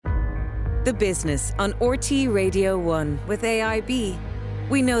The Business on RT Radio 1 with AIB.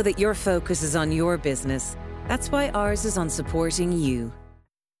 We know that your focus is on your business. That's why ours is on supporting you.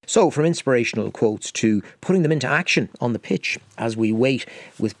 So, from inspirational quotes to putting them into action on the pitch as we wait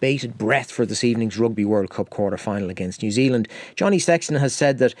with bated breath for this evening's Rugby World Cup quarter-final against New Zealand, Johnny Sexton has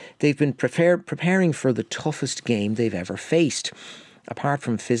said that they've been preparing for the toughest game they've ever faced. Apart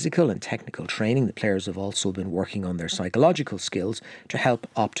from physical and technical training, the players have also been working on their psychological skills to help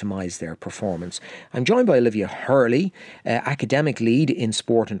optimise their performance. I'm joined by Olivia Hurley, academic lead in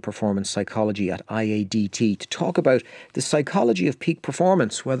sport and performance psychology at IADT, to talk about the psychology of peak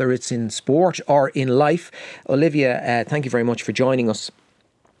performance, whether it's in sport or in life. Olivia, thank you very much for joining us.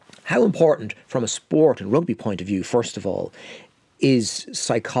 How important, from a sport and rugby point of view, first of all, is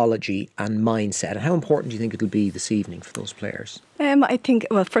psychology and mindset? And how important do you think it'll be this evening for those players? I think,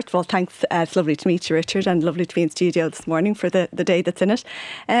 well, first of all, thanks. It's lovely to meet you, Richard, and lovely to be in studio this morning for the day that's in it.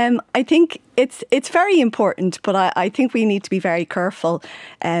 I think it's very important, but I think we need to be very careful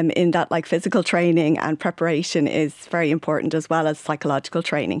in that, like, physical training and preparation is very important as well as psychological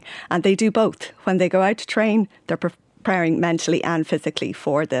training. And they do both. When they go out to train, they're preparing mentally and physically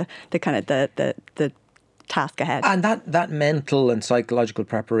for the task ahead. And that mental and psychological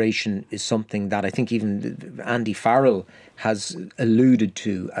preparation is something that I think even Andy Farrell has alluded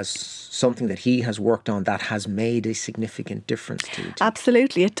to as something that he has worked on that has made a significant difference to you.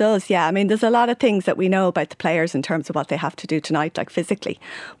 Absolutely, it does, yeah. I mean, there's a lot of things that we know about the players in terms of what they have to do tonight, like physically.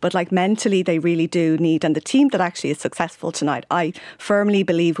 But like mentally, they really do need, and the team that actually is successful tonight, I firmly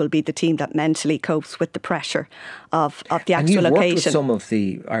believe will be the team that mentally copes with the pressure of the actual occasion. And you've worked with some of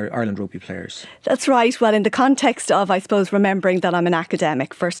the Ireland rugby players. That's right. Well, in the context of, I suppose, remembering that I'm an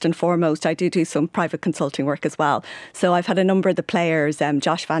academic, first and foremost, I do some private consulting work as well. So I've had a number of the players.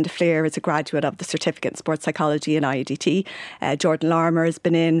 Josh van der Fleer is a graduate of the Certificate in Sports Psychology in IADT. Jordan Larmour has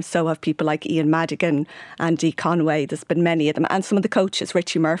been in. So have people like Ian Madigan, Andy Conway. There's been many of them. And some of the coaches,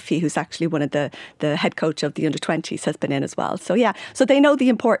 Richie Murphy, who's actually one of the head coach of the under-20s, has been in as well. So yeah, so they know the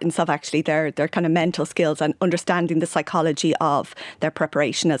importance of actually their kind of mental skills and understanding the psychology of their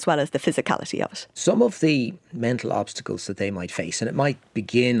preparation as well as the physicality of it. Some of the mental obstacles that they might face, and it might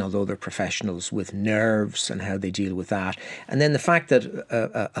begin, although they're professionals, with nerves and how they deal with that. And then the fact that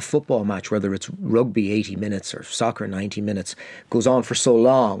a football match, whether it's rugby 80 minutes or soccer 90 minutes, goes on for so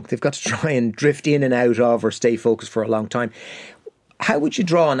long, they've got to try and drift in and out of or stay focused for a long time. How would you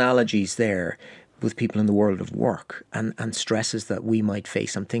draw analogies there with people in the world of work and stresses that we might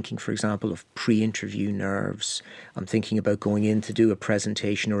face? I'm thinking, for example, of pre-interview nerves. I'm thinking about going in to do a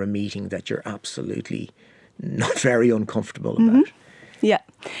presentation or a meeting that you're absolutely not very uncomfortable about. Mm-hmm.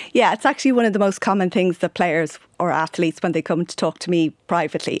 Yeah, it's actually one of the most common things that players or athletes, when they come to talk to me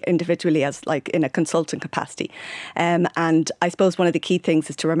privately, individually, as like in a consultant capacity. And I suppose one of the key things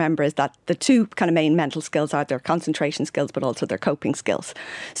is to remember is that the two kind of main mental skills are their concentration skills, but also their coping skills.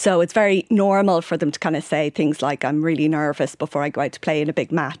 So it's very normal for them to kind of say things like, I'm really nervous before I go out to play in a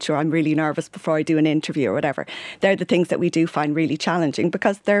big match, or I'm really nervous before I do an interview or whatever. They're the things that we do find really challenging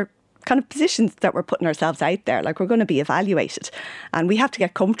because they're kind of positions that we're putting ourselves out there, like we're going to be evaluated and we have to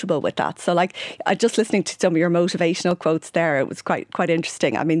get comfortable with that. So like, just listening to some of your motivational quotes there, it was quite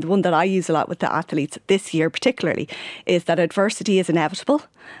interesting. I mean, the one that I use a lot with the athletes this year particularly is that adversity is inevitable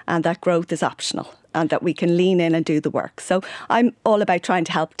and that growth is optional, and that we can lean in and do the work. So I'm all about trying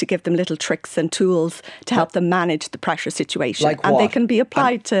to help to give them little tricks and tools to help them manage the pressure situation. Like and what? they can be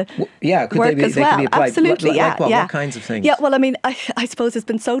applied to could work they be, as they well. Can be applied, Absolutely, like what? What kinds of things? Yeah, well, I mean, I suppose it's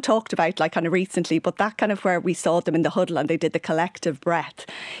been so talked about like kind of recently, but that kind of where we saw them in the huddle and they did the collective breath.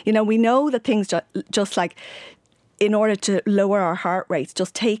 You know, we know that things just like, in order to lower our heart rates,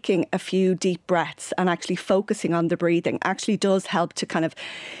 just taking a few deep breaths and actually focusing on the breathing actually does help to kind of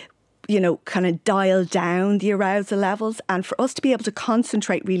dial down the arousal levels. And for us to be able to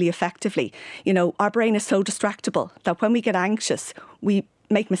concentrate really effectively, our brain is so distractible that when we get anxious, we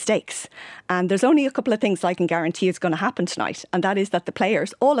make mistakes. And there's only a couple of things I can guarantee is going to happen tonight. And that is that the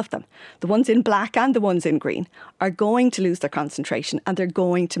players, all of them, the ones in black and the ones in green, are going to lose their concentration and they're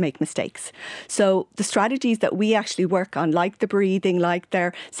going to make mistakes. So the strategies that we actually work on, like the breathing, like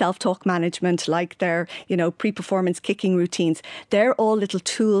their self-talk management, like their, pre-performance kicking routines, they're all little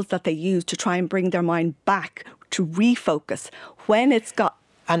tools that they use to try and bring their mind back to refocus when it's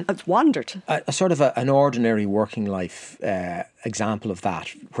wandered. A sort of an ordinary working life example of that,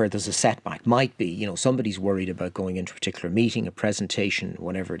 where there's a setback, might be, somebody's worried about going into a particular meeting, a presentation,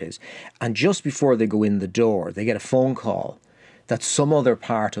 whatever it is. And just before they go in the door, they get a phone call that some other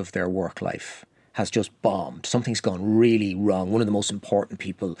part of their work life has just bombed. Something's gone really wrong. One of the most important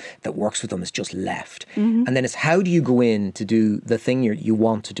people that works with them has just left. And then it's how do you go in to do the thing you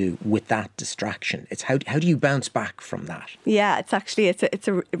want to do with that distraction? It's how do you bounce back from that? Yeah, it's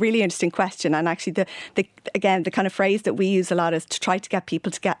a really interesting question. And actually, the kind of phrase that we use a lot is to try to get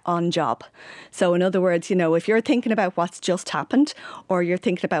people to get on job. So in other words, if you're thinking about what's just happened or you're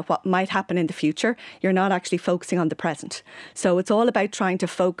thinking about what might happen in the future, you're not actually focusing on the present. So it's all about trying to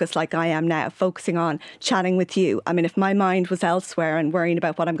focus like I am now, focusing on chatting with you. I mean, if my mind was elsewhere and worrying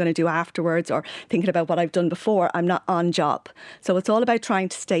about what I'm going to do afterwards or thinking about what I've done before, I'm not on job. So it's all about trying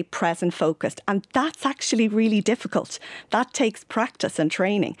to stay present focused. And that's actually really difficult. That takes practice and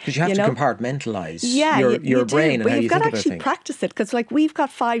training. Because you have to compartmentalize your brain and how you think about things. But you've got to actually practice it because we've got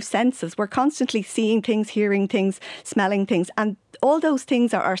 5 senses. We're constantly seeing things, hearing things, smelling things. And all those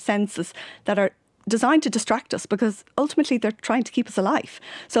things are our senses that are designed to distract us because ultimately they're trying to keep us alive.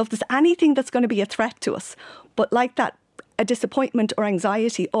 So if there's anything that's going to be a threat to us, but like that, a disappointment or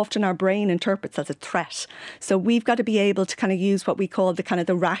anxiety, often our brain interprets as a threat. So we've got to be able to kind of use what we call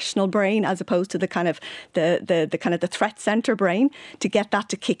the rational brain as opposed to the threat center brain to get that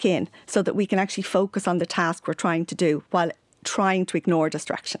to kick in so that we can actually focus on the task we're trying to do while trying to ignore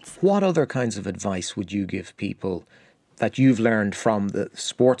distractions. What other kinds of advice would you give people that you've learned from the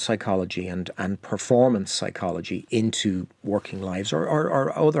sports psychology and performance psychology into working lives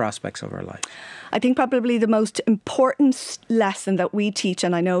or other aspects of our life? I think probably the most important lesson that we teach,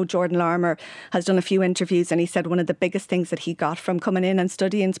 and I know Jordan Larmour has done a few interviews and he said one of the biggest things that he got from coming in and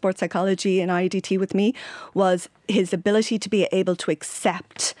studying sports psychology and IADT with me was his ability to be able to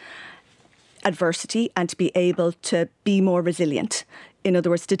accept adversity and to be able to be more resilient. In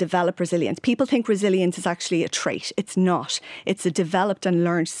other words, to develop resilience. People think resilience is actually a trait. It's not. It's a developed and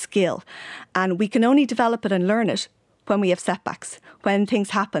learned skill. And we can only develop it and learn it when we have setbacks, when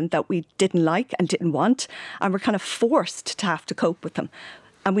things happen that we didn't like and didn't want, and we're kind of forced to have to cope with them.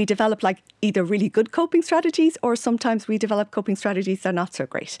 And we develop either really good coping strategies or sometimes we develop coping strategies that are not so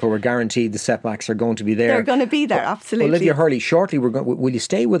great. But we're guaranteed the setbacks are going to be there. They're going to be there, absolutely. Olivia Hurley, shortly, will you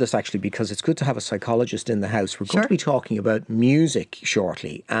stay with us actually because it's good to have a psychologist in the house. We're going to be talking about music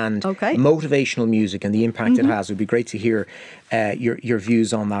shortly and motivational music and the impact it has. It would be great to hear your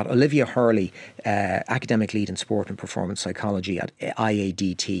views on that. Olivia Hurley, academic lead in sport and performance psychology at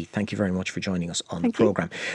IADT. Thank you very much for joining us on the programme.